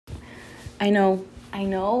I know.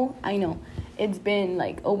 It's been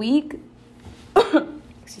like a week.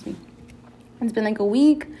 Excuse me. It's been like a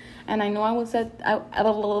week, and I know I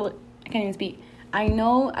can't even speak. I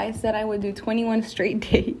know I said I would do 21 straight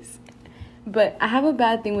days, but I have a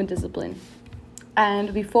bad thing with discipline.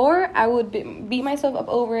 And before, I would beat myself up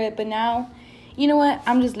over it, but now, you know what?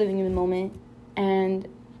 I'm just living in the moment, and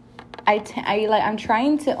I'm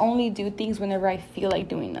trying to only do things whenever I feel like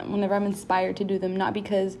doing them, whenever I'm inspired to do them, not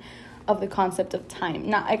because of the concept of time.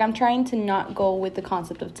 Not like I'm trying to not go with the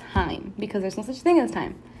concept of time, because there's no such thing as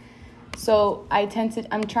time. So I'm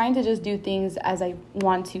trying to just do things as I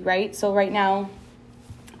want to, right? So right now,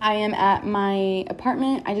 I am at my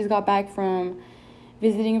apartment. I just got back from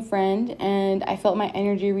visiting a friend, and I felt my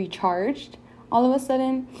energy recharged all of a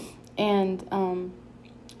sudden. And,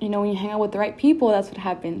 when you hang out with the right people, that's what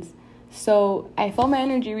happens. So I felt my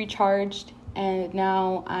energy recharged, and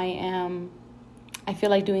now I feel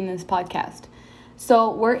like doing this podcast.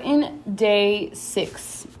 So we're in day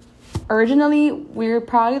 6. Originally, we're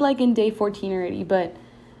probably like in day 14 already, but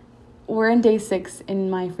we're in day 6 in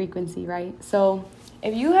my frequency, right? So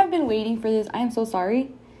if you have been waiting for this, I am so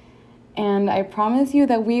sorry. And I promise you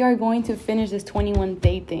that we are going to finish this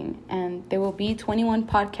 21-day thing. And there will be 21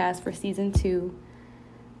 podcasts for season 2.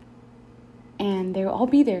 And they will all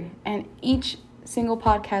be there. And each single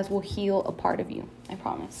podcast will heal a part of you. I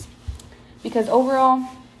promise. Because overall,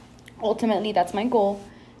 ultimately, that's my goal.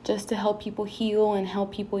 Just to help people heal and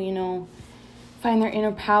help people, find their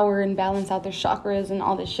inner power and balance out their chakras and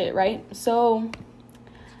all this shit, right? So,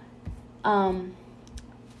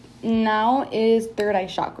 now is third eye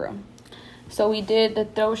chakra. So we did the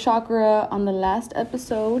throat chakra on the last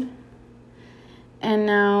episode, and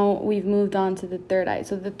now we've moved on to the third eye.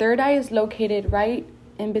 So the third eye is located right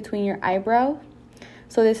in between your eyebrow.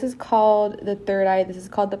 So this is called the third eye. This is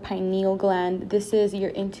called the pineal gland. This is your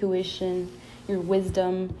intuition, your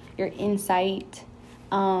wisdom, your insight.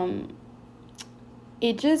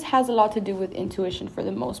 It just has a lot to do with intuition for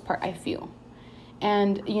the most part, I feel.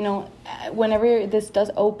 And, whenever this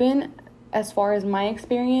does open, as far as my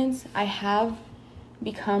experience, I have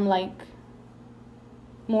become like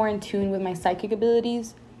more in tune with my psychic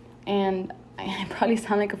abilities. And I probably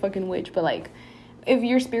sound like a fucking witch, but like, if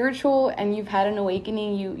you're spiritual and you've had an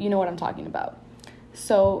awakening, you know what I'm talking about.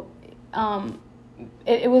 So,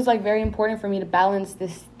 it was like very important for me to balance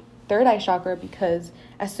this third eye chakra, because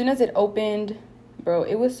as soon as it opened, bro,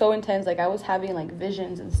 it was so intense. Like I was having like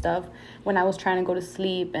visions and stuff when I was trying to go to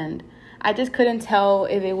sleep, and I just couldn't tell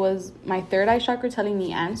if it was my third eye chakra telling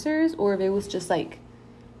me answers, or if it was just like,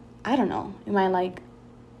 I don't know.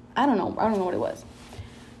 I don't know what it was.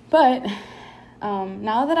 But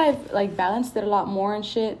now that I've like balanced it a lot more and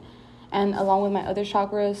shit, and along with my other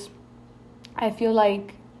chakras, I feel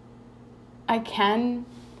like I can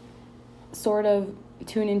sort of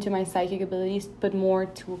tune into my psychic abilities, but more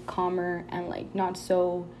to a calmer and like not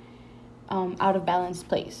so out of balance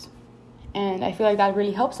place. And I feel like that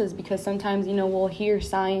really helps us, because sometimes, we'll hear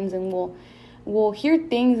signs and we'll hear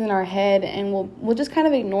things in our head, and we'll just kind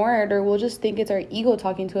of ignore it, or we'll just think it's our ego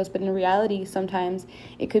talking to us. But in reality, sometimes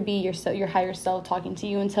it could be your higher self talking to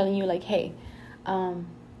you and telling you like, hey, I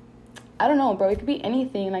don't know, bro. It could be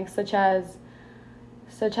anything, like such as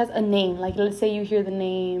a name. Like let's say you hear the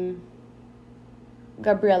name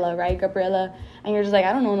Gabriella, right? Gabriella, and you're just like,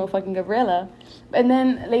 I don't know no fucking Gabriella. And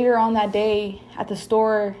then later on that day at the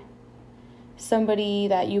store, somebody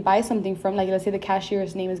that you buy something from, like let's say the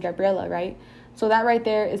cashier's name is Gabriella, right? So that right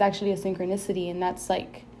there is actually a synchronicity, and that's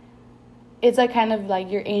like, it's like kind of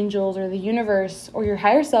like your angels or the universe or your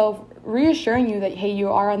higher self reassuring you that, hey, you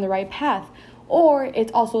are on the right path. Or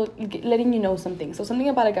it's also letting you know something. So something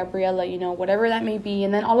about a Gabriella, whatever that may be.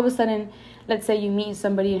 And then all of a sudden, let's say you meet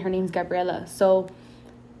somebody and her name's Gabriella.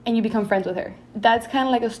 And you become friends with her. That's kind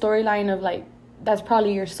of like a storyline of like, that's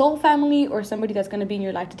probably your soul family or somebody that's going to be in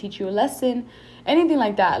your life to teach you a lesson. Anything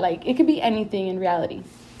like that. Like it could be anything in reality.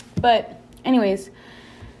 But anyways,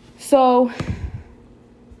 so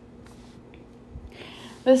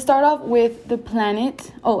let's start off with the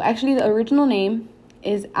planet. Oh, actually the original name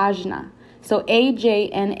is Ajna. So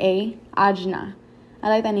Ajna, Ajna. I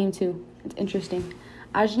like that name too. It's interesting.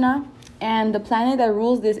 Ajna. And the planet that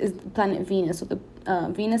rules this is the planet Venus. So the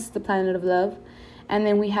Venus is the planet of love. And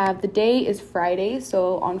then we have the day is Friday.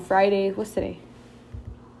 So on Friday, what's today?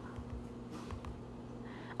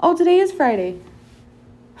 Oh, today is Friday.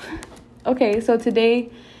 Okay, so today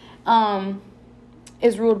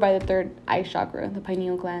is ruled by the third eye chakra, the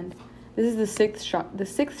pineal gland. This is the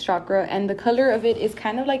sixth chakra, and the color of it is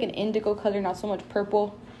kind of like an indigo color, not so much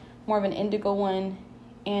purple, more of an indigo one.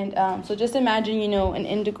 And so just imagine, an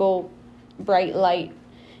indigo bright light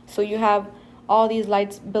So you have all these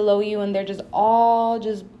lights below you, and they're just all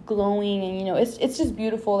just glowing, and it's just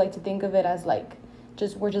beautiful, like, to think of it as like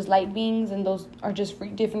we're just light beings, and those are just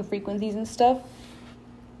different frequencies and stuff.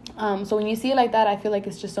 So when you see it like that, I feel like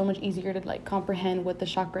it's just so much easier to like comprehend what the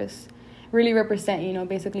chakras really represent,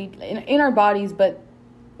 basically in our bodies, but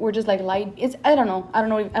we're just like light. I don't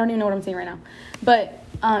even know what I'm saying right now, but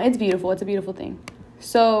it's beautiful. It's a beautiful thing.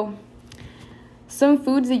 So some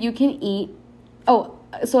foods that you can eat. Oh,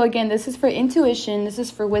 so again, this is for intuition, this is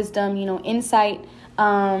for wisdom, insight.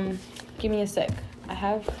 Give me a sec. I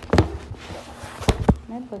have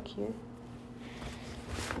my book here.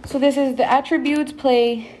 So this is the attributes: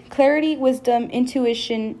 play, clarity, wisdom,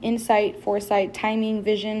 intuition, insight, foresight, timing,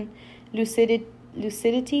 vision, lucidity,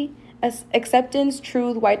 acceptance,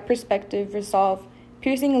 truth, wide perspective, resolve,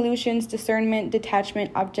 piercing illusions, discernment,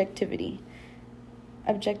 detachment, objectivity.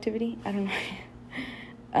 I don't know.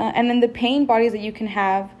 And then the pain bodies that you can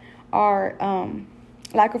have are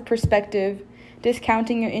lack of perspective,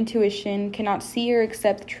 discounting your intuition, cannot see or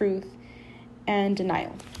accept truth, and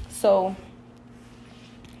denial. So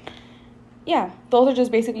yeah, those are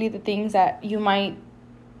just basically the things that you might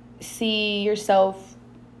see yourself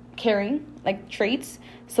carrying, like traits.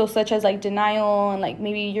 So such as like denial, and like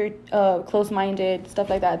maybe you're close-minded, stuff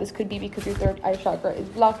like that. This could be because your third eye chakra is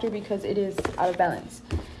blocked, or because it is out of balance.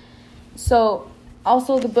 So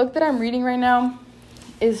also the book that I'm reading right now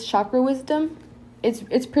is Chakra Wisdom.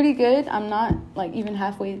 It's pretty good. I'm not like even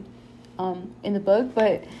halfway in the book,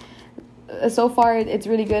 but so far it's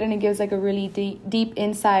really good, and it gives like a really deep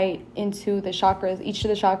insight into the chakras, each of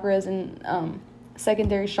the chakras, and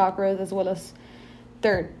secondary chakras as well as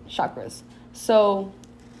third chakras. So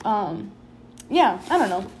yeah, I don't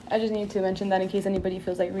know, I just need to mention that in case anybody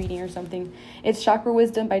feels like reading or something. It's Chakra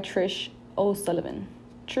Wisdom by Trish O'Sullivan,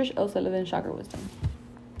 Chakra Wisdom.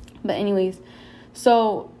 But anyways,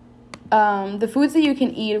 so the foods that you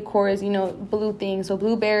can eat, of course, blue things, so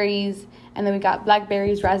blueberries, and then we got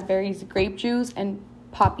blackberries, raspberries, grape juice, and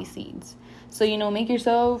poppy seeds. So make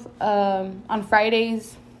yourself on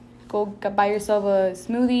Fridays, go buy yourself a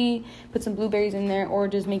smoothie, put some blueberries in there, or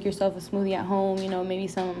just make yourself a smoothie at home. Maybe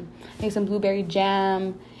some blueberry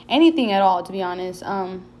jam, anything at all, to be honest.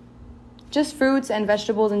 Just fruits and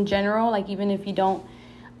vegetables in general, like even if you don't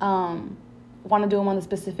want to do them on a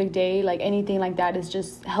specific day, like anything like that is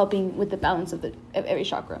just helping with the balance of every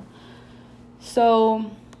chakra. So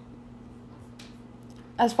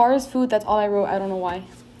as far as food, that's all I wrote. I don't know why,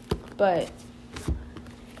 but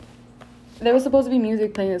there was supposed to be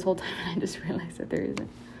music playing this whole time, and I just realized that there isn't.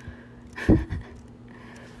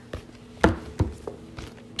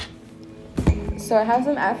 So I have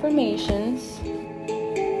some affirmations.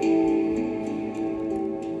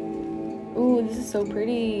 Ooh, this is so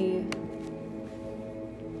pretty.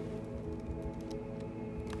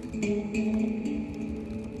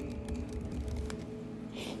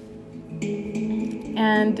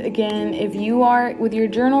 And again, if you are with your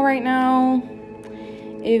journal right now,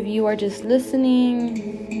 if you are just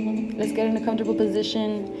listening, let's get in a comfortable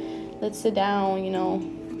position. Let's sit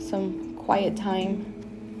down, some quiet time,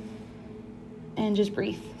 and just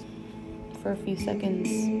breathe for a few seconds.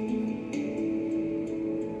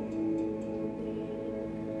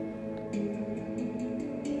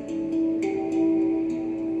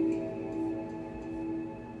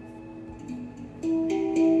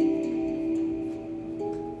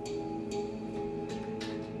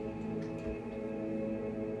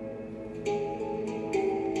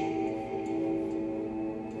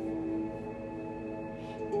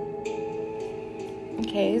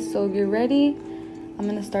 Okay, so if you're ready, I'm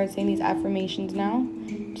going to start saying these affirmations now.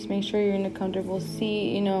 Just make sure you're in a comfortable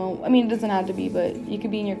seat, it doesn't have to be, but you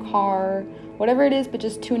could be in your car, whatever it is, but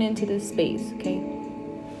just tune into this space, okay?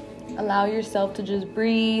 Allow yourself to just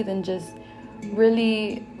breathe and just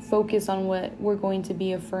really focus on what we're going to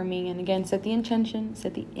be affirming. And again, set the intention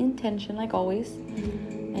like always.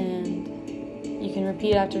 And you can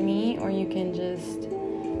repeat after me, or you can just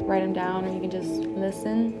write them down, or you can just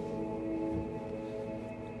listen.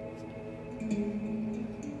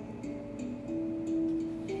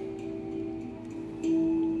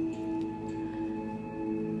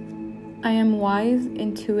 I am wise,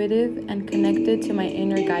 intuitive, and connected to my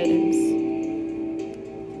inner guidance.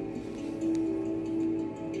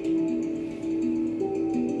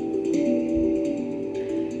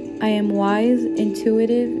 I am wise,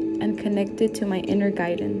 intuitive, and connected to my inner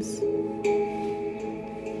guidance.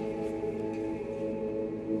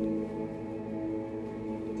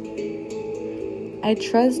 I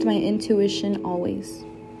trust my intuition always.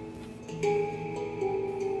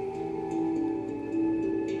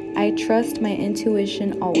 I trust my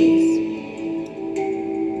intuition always.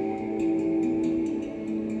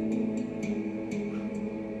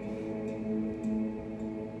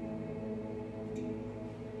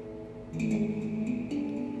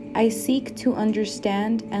 I seek to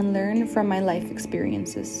understand and learn from my life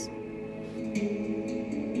experiences.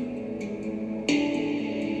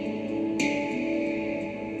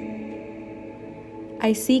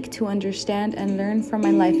 I seek to understand and learn from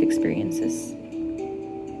my life experiences.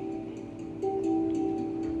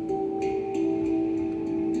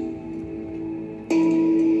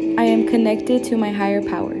 I am connected to my higher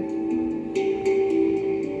power.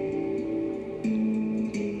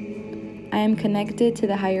 I am connected to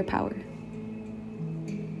the higher power.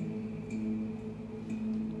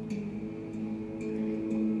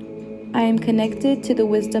 I am connected to the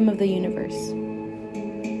wisdom of the universe.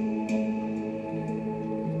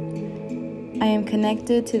 I am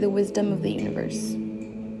connected to the wisdom of the universe.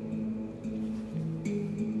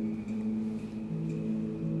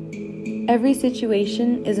 Every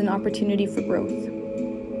situation is an opportunity for growth.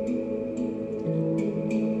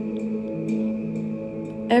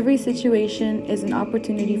 Every situation is an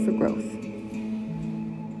opportunity for growth.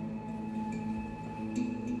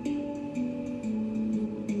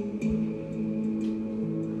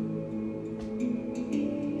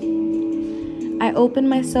 I open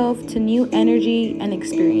myself to new energy and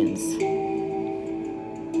experience.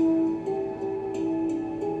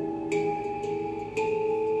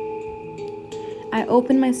 I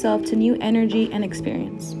open myself to new energy and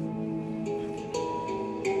experience.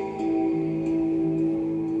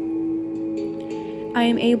 I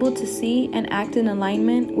am able to see and act in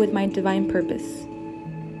alignment with my divine purpose.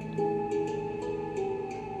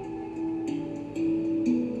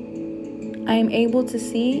 I am able to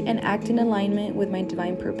see and act in alignment with my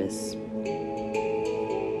divine purpose.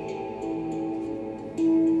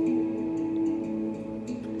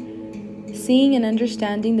 Seeing and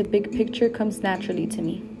understanding the big picture comes naturally to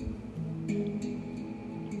me.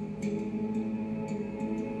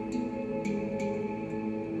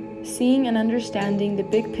 Seeing and understanding the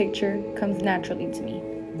big picture comes naturally to me.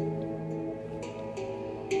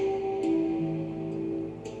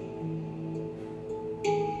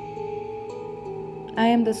 I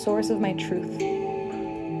am the source of my truth.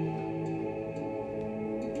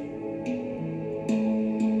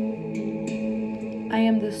 I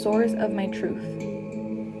am the source of my truth.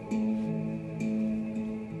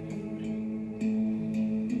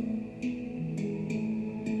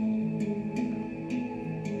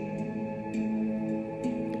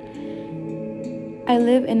 I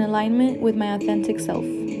live in alignment with my authentic self.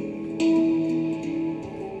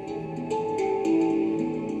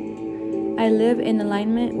 I live in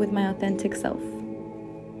alignment with my authentic self.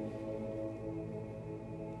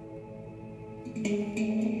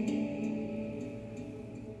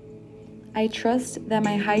 I trust that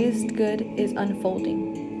my highest good is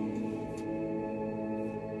unfolding.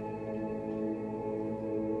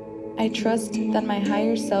 I trust that my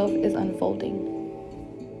higher self is unfolding.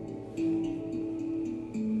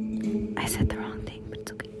 I said the wrong thing, but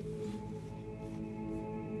it's okay.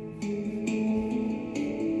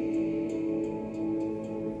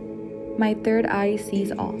 My third eye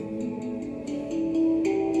sees all.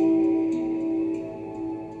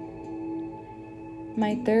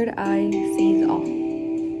 My third eye sees all.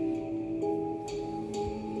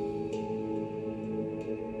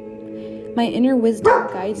 My inner wisdom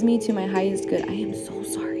guides me to my highest good. I am so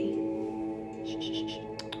sorry. Shh.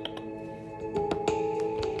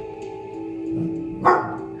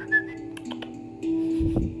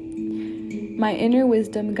 My inner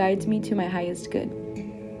wisdom guides me to my highest good.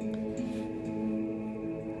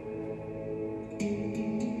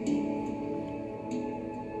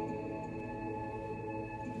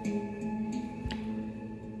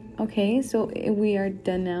 Okay, so we are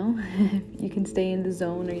done now. You can stay in the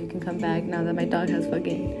zone or you can come back now that my dog has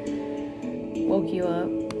fucking woke you up.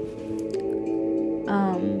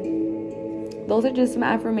 Those are just some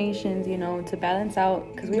affirmations, to balance out,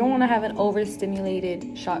 because we don't want to have an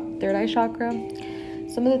overstimulated third eye chakra.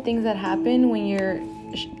 Some of the things that happen when your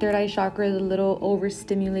third eye chakra is a little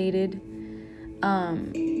overstimulated,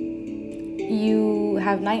 you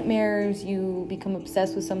have nightmares, you become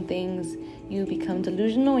obsessed with some things, you become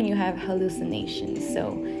delusional, and you have hallucinations.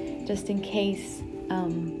 So just in case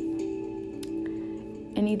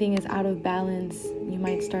anything is out of balance, you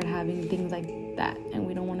might start having things like that, and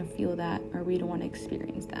we don't want to feel that, or we don't want to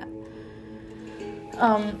experience that.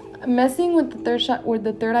 Messing with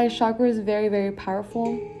the third eye chakra is very, very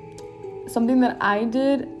powerful. Something that I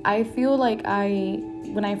did, I feel like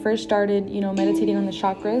when I first started, meditating on the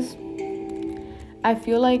chakras, I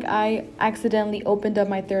feel like I accidentally opened up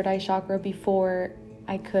my third eye chakra before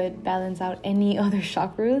I could balance out any other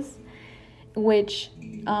chakras, which,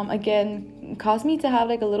 again, caused me to have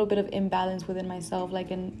like a little bit of imbalance within myself,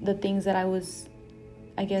 like in the things that I was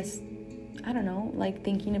I guess, I don't know, like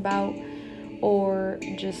thinking about, or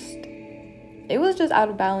just, it was just out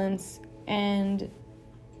of balance. And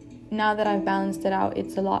now that I've balanced it out,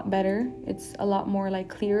 it's a lot better. It's a lot more like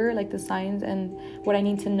clearer, like the signs and what I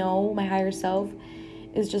need to know, my higher self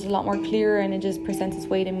is just a lot more clearer, and it just presents its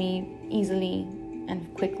way to me easily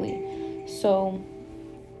and quickly. So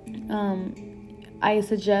I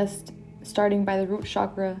suggest starting by the root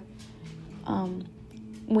chakra.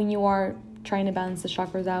 When you are trying to balance the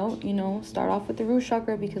chakras out, you know, start off with the root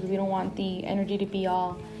chakra, because we don't want the energy to be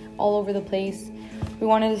all over the place. We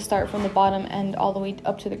wanted to start from the bottom and all the way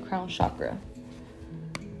up to the crown chakra.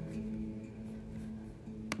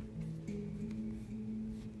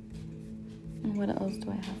 And what else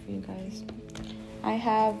do I have for you guys? I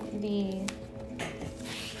have the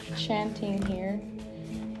chanting here,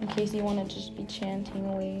 in case you want to just be chanting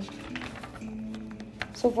away.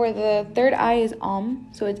 So for the third eye is Om,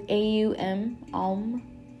 so it's A-U-M, Om,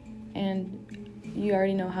 and you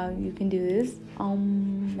already know how you can do this,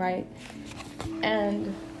 Om, right?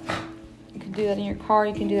 And you can do that in your car,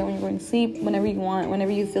 you can do that when you're going to sleep, whenever you want,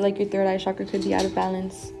 whenever you feel like your third eye chakra could be out of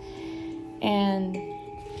balance. And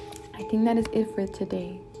I think that is it for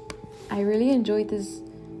today. I really enjoyed this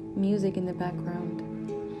music in the background.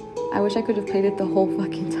 I wish I could have played it the whole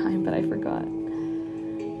fucking time, but I forgot.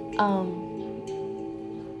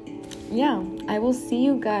 Yeah, I will see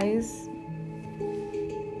you guys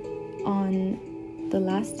on the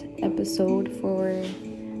last episode for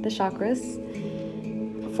the chakras,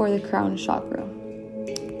 for the crown chakra.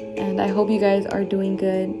 And I hope you guys are doing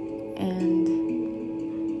good, and